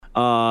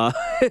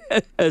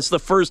as the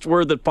first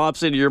word that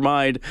pops into your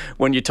mind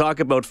when you talk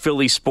about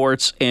Philly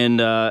sports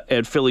and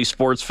Philly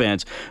sports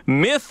fans.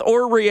 Myth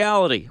or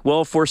reality?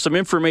 Well, for some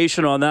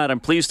information on that, I'm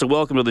pleased to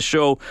welcome to the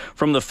show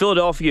from the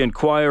Philadelphia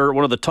Inquirer,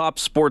 one of the top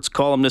sports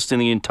columnists in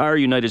the entire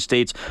United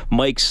States,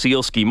 Mike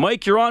Sielski.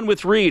 Mike, you're on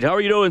with Reed. How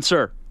are you doing,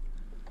 sir?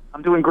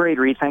 I'm doing great,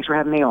 Reed. Thanks for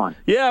having me on.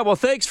 Yeah, well,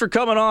 thanks for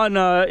coming on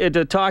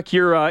to talk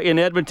here in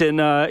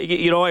Edmonton.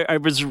 I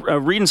was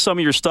reading some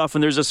of your stuff,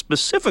 and there's a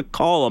specific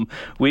column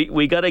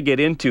we got to get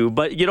into.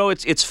 But,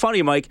 it's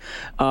funny, Mike.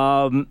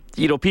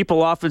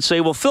 People often say,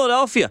 well,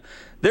 Philadelphia,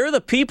 they're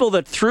the people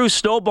that threw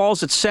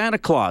snowballs at Santa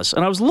Claus.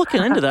 And I was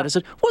looking into that. I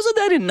said, wasn't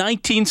that in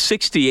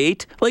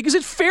 1968? Like, is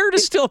it fair to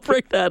still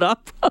bring that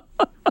up?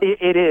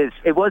 It is.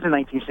 It was in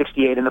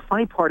 1968. And the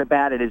funny part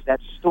about it is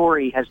that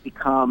story has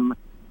become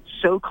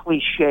so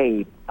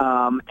cliched,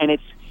 and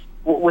it's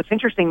what's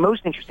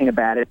most interesting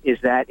about it is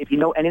that if you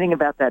know anything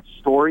about that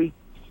story,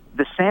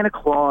 the Santa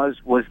Claus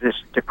was this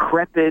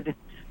decrepit,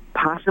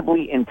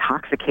 possibly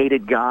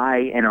intoxicated guy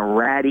in a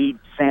ratty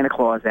Santa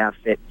Claus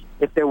outfit.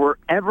 If there were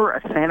ever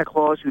a Santa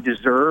Claus who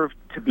deserved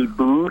to be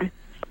booed,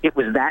 it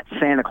was that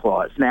Santa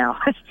Claus. Now,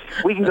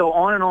 we can go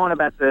on and on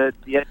about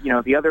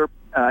the other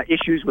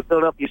issues with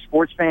Philadelphia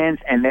sports fans,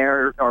 and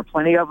there are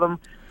plenty of them,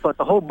 but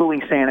the whole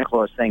booing Santa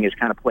Claus thing is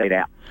kind of played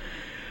out.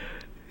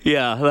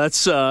 Yeah,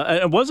 that's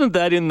wasn't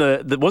that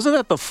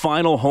the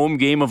final home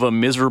game of a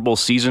miserable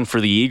season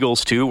for the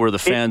Eagles too, where the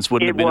fans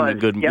wouldn't have been in a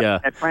good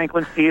at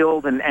Franklin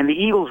Field, and the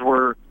Eagles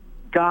were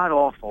god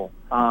awful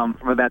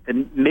from about the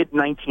mid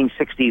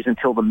 1960s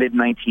until the mid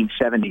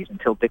 1970s,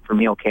 until Dick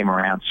Vermeil came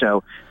around.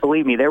 So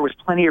believe me, there was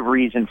plenty of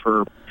reason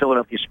for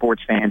Philadelphia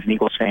sports fans and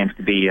Eagles fans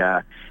to be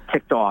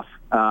ticked off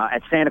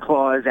at Santa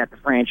Claus, at the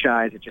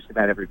franchise, at just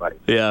about everybody.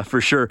 Yeah, for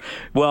sure.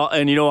 Well,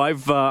 and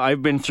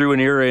I've been through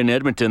an era in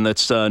Edmonton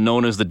that's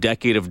known as the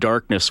Decade of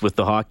Darkness with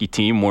the hockey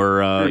team,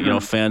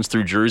 where fans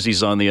threw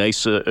jerseys on the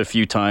ice a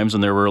few times,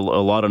 and there were a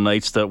lot of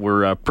nights that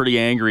were pretty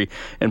angry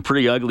and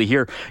pretty ugly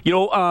here.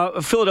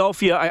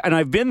 Philadelphia, and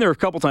I've been there a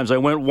couple times. I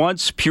went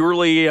once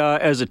purely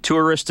as a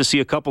tourist to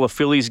see a couple of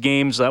Phillies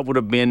games. That would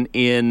have been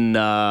in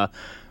 08.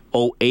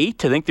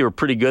 I think they were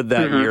pretty good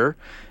that year.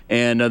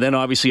 And then,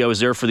 obviously, I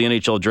was there for the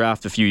NHL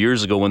draft a few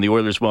years ago when the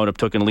Oilers wound up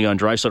taking Leon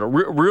Draisaitl.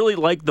 Really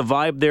like the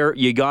vibe there.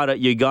 You got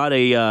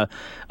a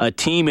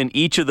team in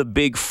each of the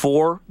big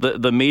four,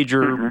 the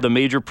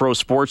major pro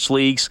sports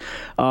leagues.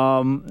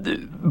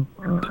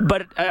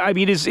 But I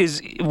mean, is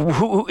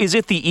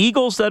it the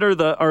Eagles that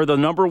are the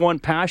number one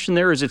passion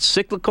there? Is it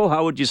cyclical?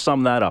 How would you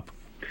sum that up?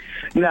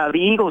 No, the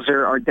Eagles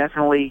are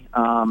definitely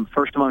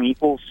first among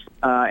equals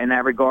in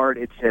that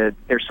regard.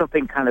 There's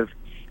something kind of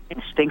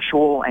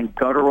instinctual and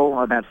guttural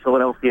about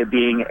Philadelphia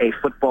being a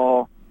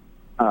football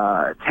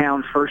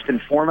town first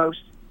and foremost.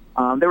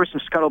 There was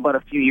some scuttlebutt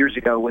a few years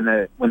ago when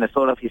the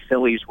Philadelphia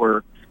Phillies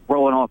were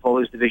rolling off all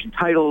those division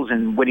titles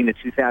and winning the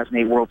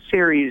 2008 World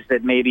Series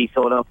that maybe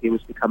Philadelphia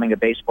was becoming a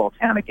baseball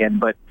town again,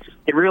 but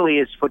it really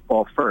is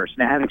football first.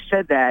 Now, having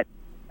said that,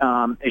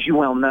 as you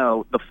well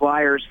know, the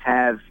Flyers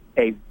have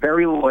a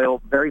very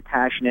loyal, very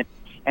passionate,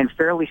 and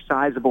fairly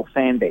sizable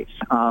fan base.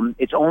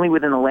 It's only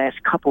within the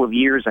last couple of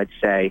years, I'd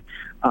say,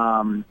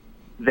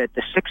 that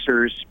the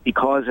Sixers,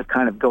 because of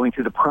kind of going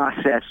through the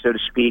process, so to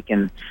speak,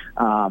 and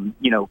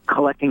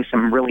collecting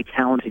some really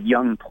talented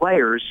young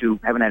players who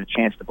haven't had a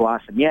chance to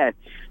blossom yet,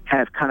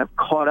 have kind of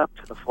caught up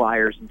to the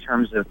Flyers in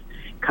terms of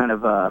kind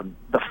of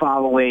the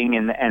following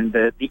and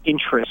the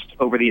interest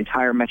over the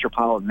entire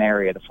metropolitan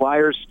area. The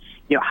Flyers,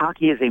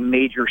 hockey is a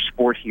major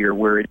sport here,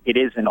 where it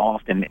isn't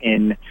often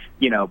in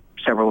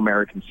several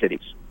American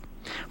cities.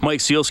 Mike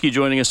Sielski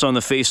joining us on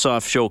the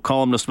Face-Off Show,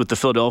 columnist with the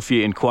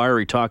Philadelphia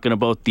Inquirer, talking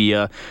about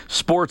the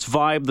sports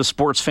vibe, the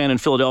sports fan in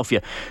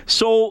Philadelphia.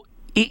 So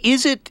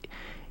is it,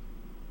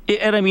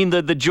 and I mean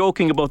the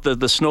joking about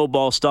the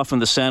snowball stuff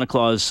and the Santa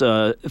Claus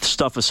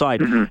stuff aside,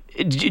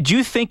 do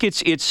you think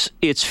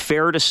it's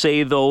fair to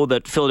say, though,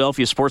 that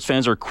Philadelphia sports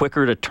fans are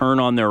quicker to turn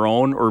on their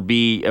own or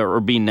be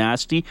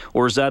nasty,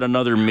 or is that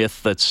another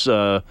myth that's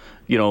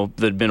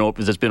that's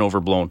been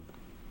overblown?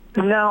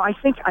 No, I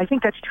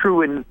think that's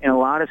true in a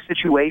lot of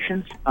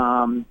situations.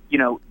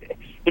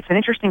 It's an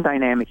interesting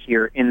dynamic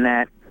here in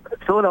that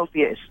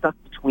Philadelphia is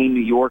stuck between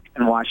New York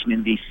and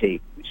Washington, D.C.,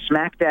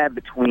 smack dab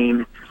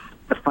between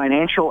the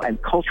financial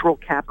and cultural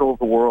capital of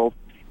the world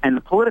and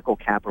the political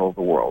capital of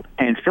the world.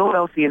 And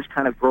Philadelphians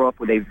kind of grow up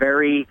with a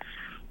very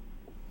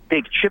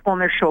big chip on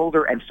their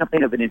shoulder and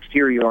something of an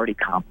inferiority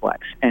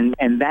complex. And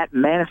that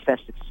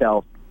manifests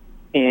itself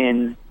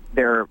in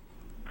their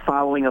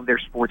following of their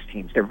sports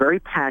teams. They're very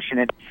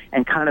passionate,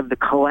 and kind of the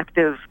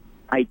collective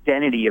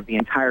identity of the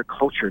entire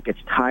culture gets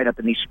tied up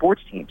in these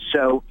sports teams.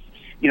 So,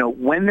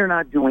 when they're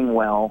not doing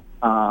well,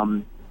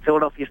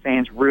 Philadelphia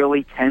fans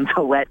really tend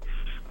to let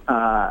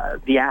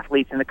the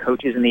athletes and the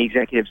coaches and the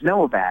executives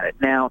know about it.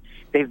 Now,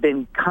 they've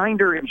been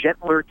kinder and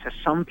gentler to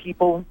some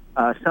people,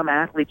 some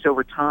athletes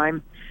over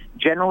time.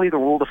 Generally, the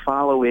rule to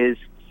follow is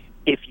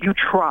if you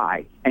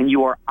try and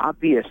you are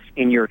obvious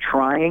in your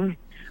trying,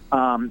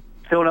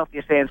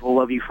 Philadelphia fans will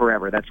love you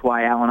forever. That's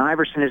why Allen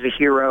Iverson is a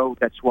hero.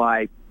 That's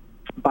why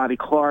Bobby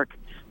Clark,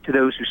 to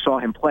those who saw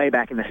him play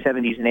back in the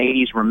 70s and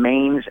 80s,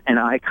 remains an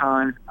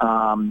icon.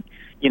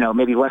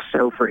 Maybe less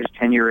so for his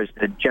tenure as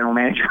the general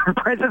manager and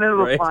president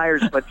of the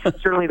Flyers, but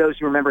certainly those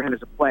who remember him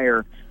as a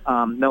player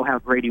know how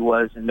great he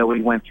was and know what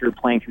he went through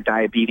playing through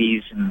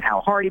diabetes and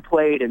how hard he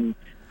played and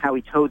how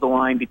he towed the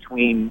line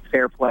between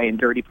fair play and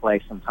dirty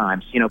play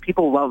sometimes.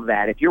 People love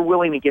that. If you're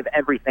willing to give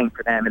everything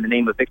for them in the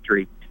name of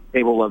victory,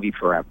 they will love you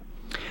forever.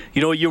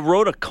 You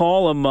wrote a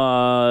column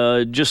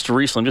just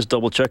recently. I'm just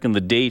double-checking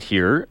the date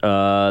here.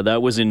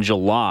 That was in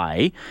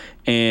July.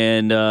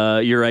 And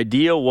your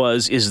idea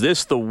was, is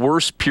this the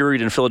worst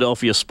period in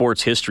Philadelphia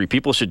sports history?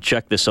 People should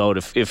check this out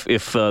if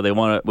they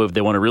want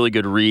a really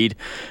good read.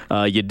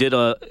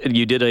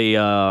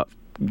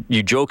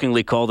 You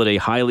jokingly called it a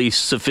highly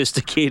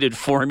sophisticated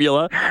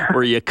formula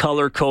where you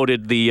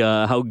color-coded the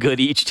how good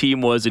each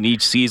team was in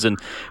each season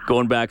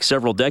going back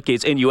several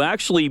decades. And you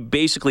actually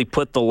basically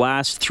put the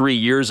last 3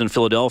 years in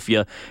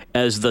Philadelphia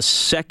as the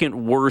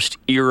second worst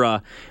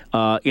era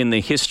in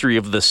the history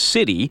of the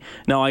city.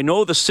 Now, I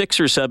know the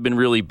Sixers have been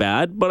really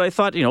bad, but I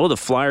thought, the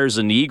Flyers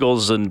and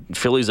Eagles and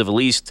Phillies have at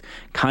least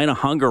kind of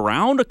hung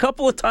around a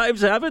couple of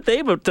times, haven't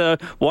they?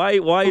 But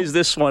why is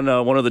this one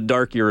of the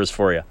dark eras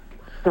for you?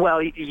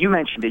 Well, you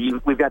mentioned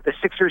it. We've got the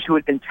Sixers who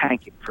had been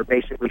tanking for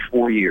basically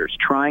 4 years,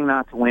 trying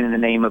not to win in the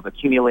name of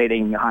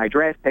accumulating high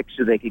draft picks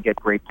so they could get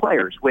great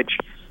players, which,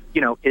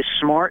 is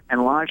smart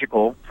and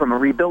logical from a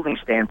rebuilding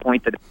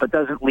standpoint, but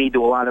doesn't lead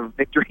to a lot of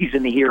victories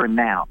in the here and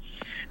now.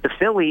 The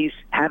Phillies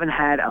haven't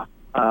had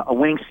a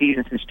winning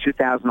season since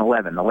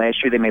 2011, the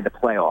last year they made the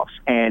playoffs,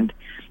 and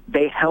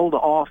they held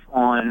off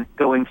on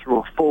going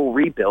through a full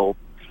rebuild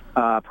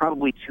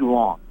probably too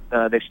long.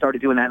 They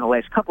started doing that in the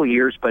last couple of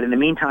years, but in the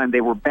meantime, they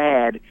were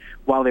bad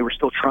while they were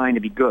still trying to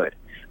be good.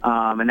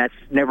 And that's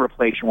never a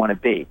place you want to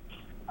be.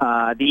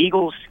 The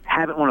Eagles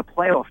haven't won a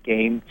playoff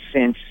game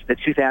since the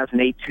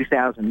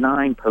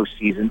 2008-2009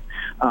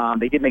 postseason.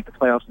 They did make the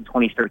playoffs in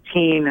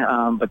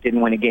 2013, but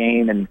didn't win a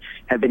game and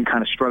have been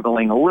kind of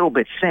struggling a little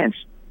bit since.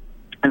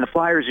 And the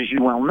Flyers, as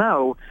you well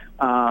know,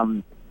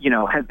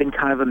 have been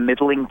kind of a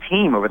middling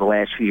team over the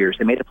last few years.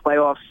 They made the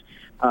playoffs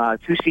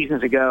 2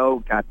 seasons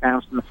ago, got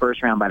bounced in the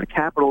first round by the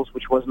Capitals,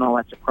 which wasn't all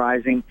that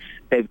surprising.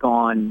 They've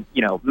gone,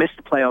 missed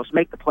the playoffs,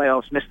 make the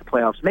playoffs, miss the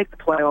playoffs, make the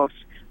playoffs.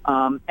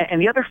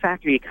 And the other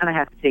factor you kind of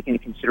have to take into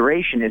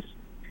consideration is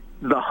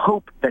the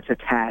hope that's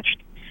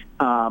attached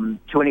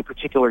to any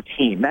particular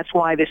team. That's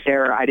why this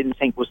era I didn't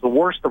think was the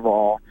worst of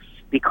all,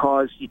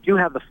 because you do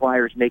have the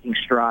Flyers making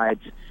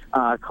strides,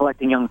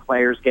 collecting young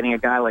players, getting a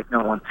guy like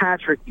Nolan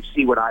Patrick. You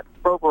see what Ivan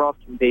Provorov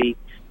can be.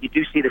 You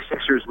do see the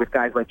Sixers with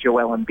guys like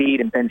Joel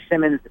Embiid and Ben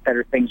Simmons. The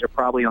better things are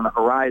probably on the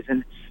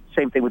horizon.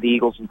 Same thing with the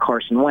Eagles and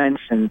Carson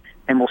Wentz, and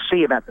we'll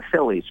see about the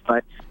Phillies.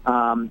 But,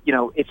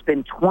 it's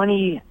been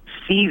 20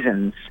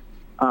 seasons,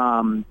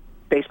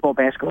 baseball,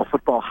 basketball,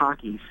 football,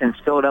 hockey, since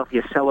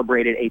Philadelphia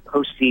celebrated a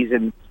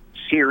postseason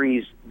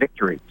series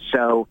victory.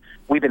 So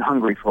we've been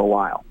hungry for a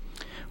while.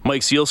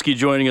 Mike Zielski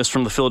joining us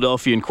from the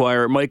Philadelphia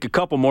Inquirer. Mike, a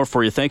couple more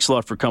for you. Thanks a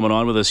lot for coming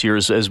on with us here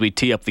as we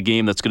tee up the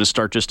game that's going to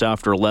start just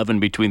after 11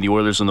 between the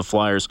Oilers and the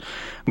Flyers.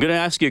 I'm going to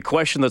ask you a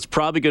question that's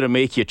probably going to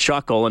make you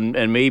chuckle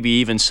and maybe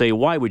even say,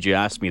 why would you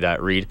ask me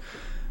that, Reed?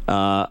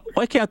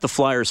 Why can't the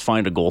Flyers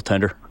find a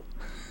goaltender?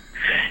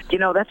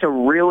 That's a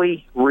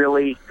really,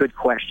 really good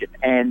question.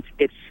 And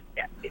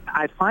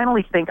I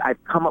finally think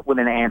I've come up with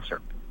an answer,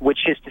 which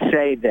is to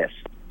say this.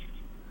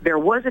 There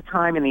was a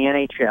time in the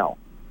NHL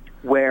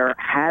where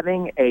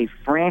having a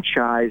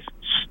franchise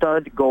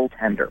stud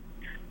goaltender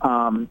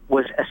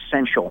was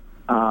essential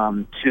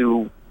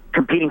to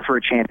competing for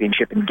a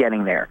championship and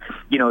getting there.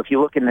 If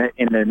you look in the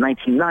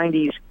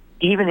 1990s,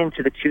 even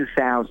into the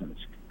 2000s,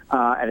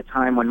 at a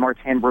time when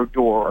Martin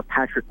Brodeur or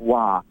Patrick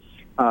Roy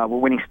were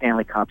winning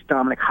Stanley Cups,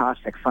 Dominik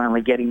Hasek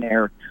finally getting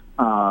there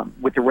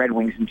with the Red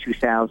Wings in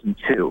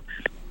 2002.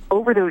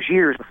 Over those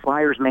years, the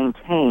Flyers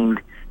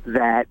maintained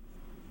that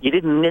you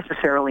didn't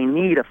necessarily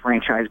need a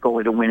franchise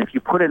goalie to win. If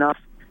you put enough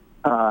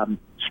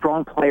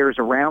strong players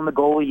around the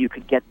goalie, you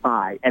could get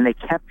by. And they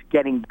kept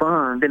getting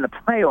burned in the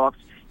playoffs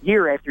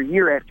year after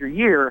year after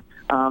year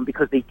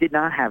because they did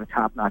not have a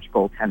top-notch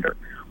goaltender.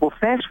 Well,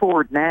 fast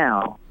forward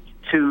now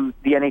to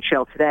the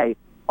NHL today.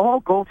 All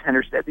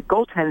goaltenders, the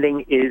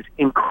goaltending is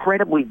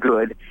incredibly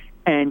good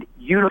and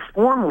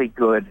uniformly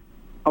good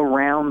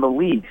around the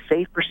league.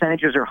 Save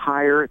percentages are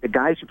higher. The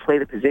guys who play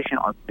the position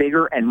are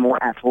bigger and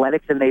more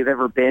athletic than they've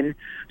ever been.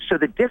 So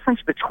the difference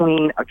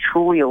between a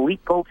truly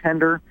elite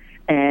goaltender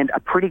and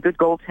a pretty good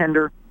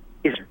goaltender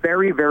is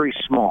very, very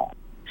small.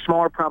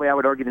 Smaller, probably, I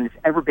would argue, than it's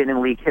ever been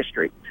in league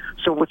history.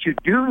 So what you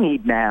do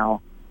need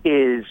now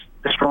is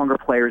the stronger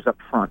players up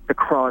front, the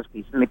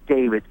Crosbys, the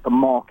McDavids, the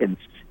Malkins,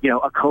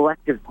 a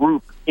collective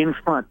group in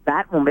front.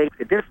 That will make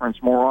the difference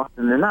more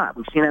often than not.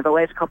 We've seen it the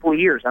last couple of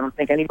years. I don't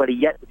think anybody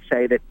yet would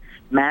say that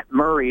Matt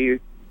Murray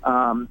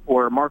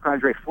or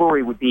Marc-Andre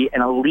Fleury would be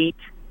an elite,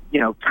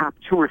 top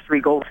 2 or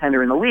 3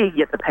 goaltender in the league,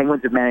 yet the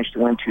Penguins have managed to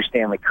win 2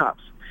 Stanley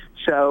Cups.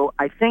 So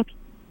I think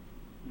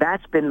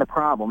that's been the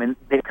problem, and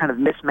they've kind of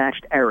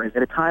mismatched eras.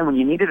 At a time when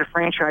you needed a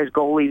franchise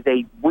goalie,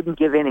 they wouldn't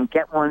give in and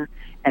get one,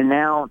 and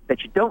now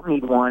that you don't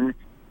need one,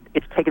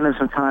 it's taken them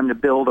some time to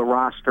build a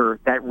roster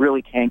that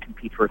really can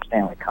compete for a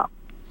Stanley Cup.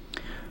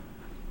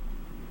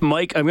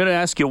 Mike, I'm going to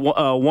ask you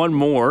one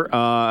more.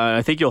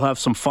 I think you'll have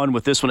some fun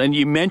with this one. And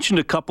you mentioned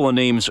a couple of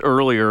names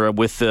earlier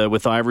with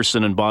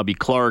Iverson and Bobby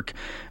Clarke.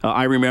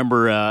 I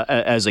remember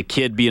as a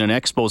kid being an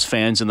Expos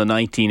fan in the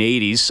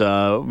 1980s,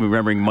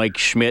 remembering Mike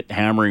Schmidt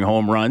hammering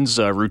home runs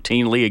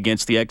routinely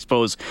against the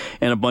Expos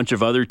and a bunch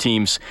of other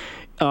teams.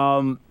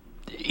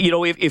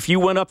 If you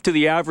went up to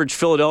the average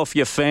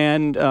Philadelphia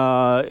fan,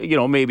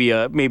 maybe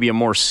a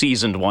more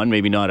seasoned one,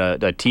 maybe not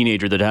a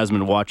teenager that hasn't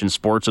been watching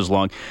sports as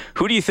long,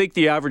 who do you think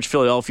the average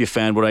Philadelphia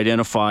fan would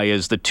identify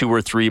as the 2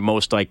 or 3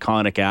 most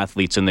iconic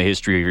athletes in the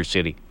history of your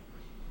city?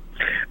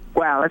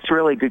 Wow, that's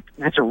really good.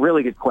 That's a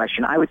really good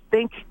question. I would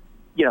think,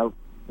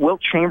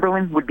 Wilt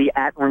Chamberlain would be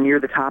at or near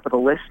the top of the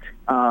list,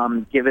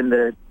 given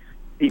the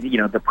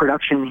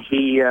production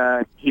he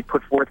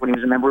put forth when he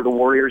was a member of the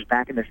Warriors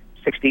back in the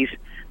 60s.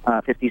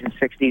 50s and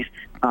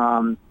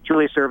 60s.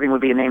 Julius Erving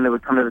would be a name that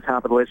would come to the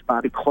top of the list.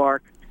 Bobby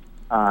Clarke,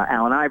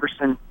 Allen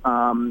Iverson.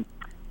 From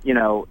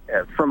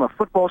a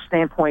football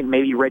standpoint,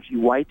 maybe Reggie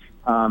White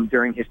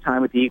during his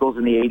time with the Eagles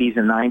in the 80s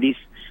and 90s.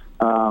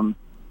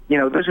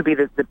 Those would be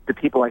the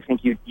people I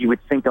think you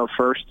would think of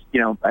first.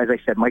 As I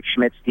said, Mike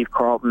Schmidt, Steve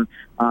Carlton.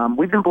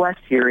 We've been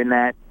blessed here in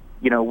that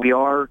we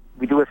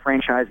do a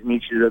franchise in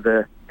each of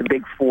the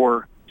big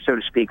 4, so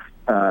to speak,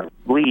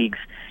 leagues.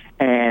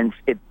 And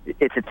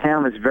it's a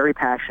town that's very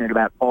passionate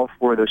about all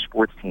 4 of those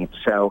sports teams.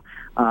 So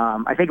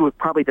I think it would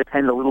probably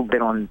depend a little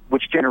bit on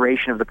which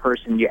generation of the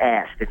person you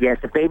asked. If you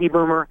asked a baby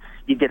boomer,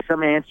 you'd get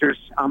some answers.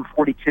 I'm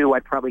 42.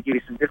 I'd probably give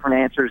you some different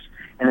answers.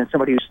 And then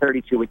somebody who's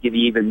 32 would give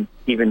you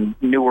even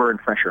newer and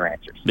fresher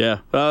answers. Yeah,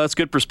 that's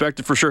good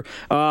perspective for sure.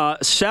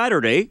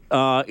 Saturday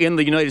in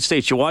the United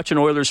States, you watching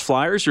Oilers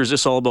Flyers, or is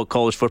this all about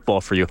college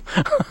football for you?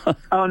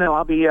 Oh no,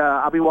 I'll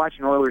be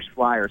watching Oilers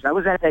Flyers. I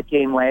was at that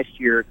game last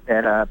year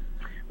that.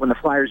 When the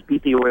Flyers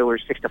beat the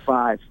Oilers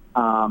 6-5,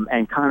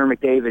 and Connor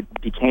McDavid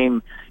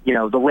became,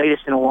 the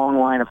latest in a long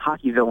line of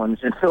hockey villains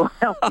in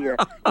Philadelphia,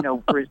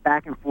 for his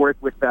back and forth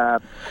with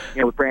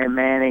Brandon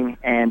Manning,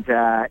 and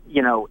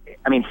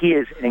he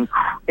is an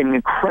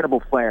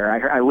incredible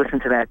player. I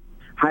listened to that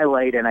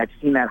highlight, and I've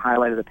seen that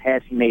highlight of the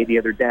pass he made the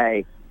other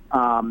day.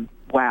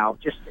 Wow,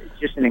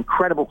 just an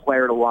incredible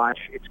player to watch.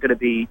 It's going to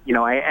be, in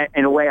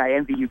a way, I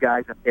envy you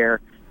guys up there,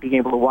 being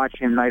able to watch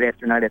him night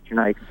after night after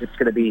night, because it's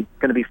going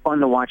to be fun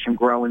to watch him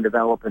grow and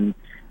develop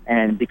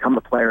and become the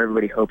player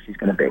everybody hopes he's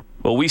going to be.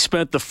 Well, we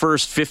spent the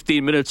first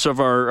 15 minutes of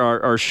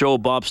our show,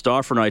 Bob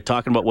Stauffer and I,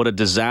 talking about what a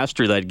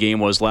disaster that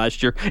game was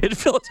last year in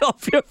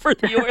Philadelphia for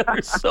the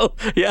Oilers. So,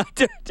 yeah,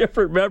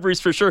 different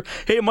memories for sure.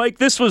 Hey, Mike,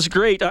 this was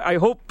great. I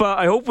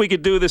hope we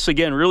could do this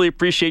again. Really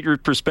appreciate your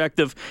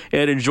perspective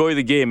and enjoy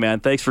the game, man.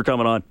 Thanks for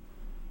coming on.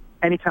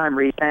 Anytime,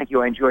 Reed. Thank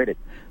you. I enjoyed it.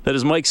 That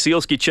is Mike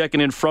Sealski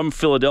checking in from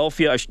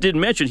Philadelphia. I did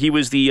mention he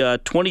was the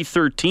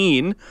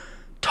 2013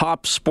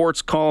 top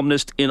sports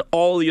columnist in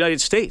all the United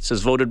States,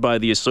 as voted by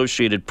the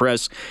Associated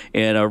Press,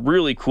 and a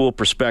really cool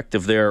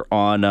perspective there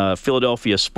on Philadelphia sports.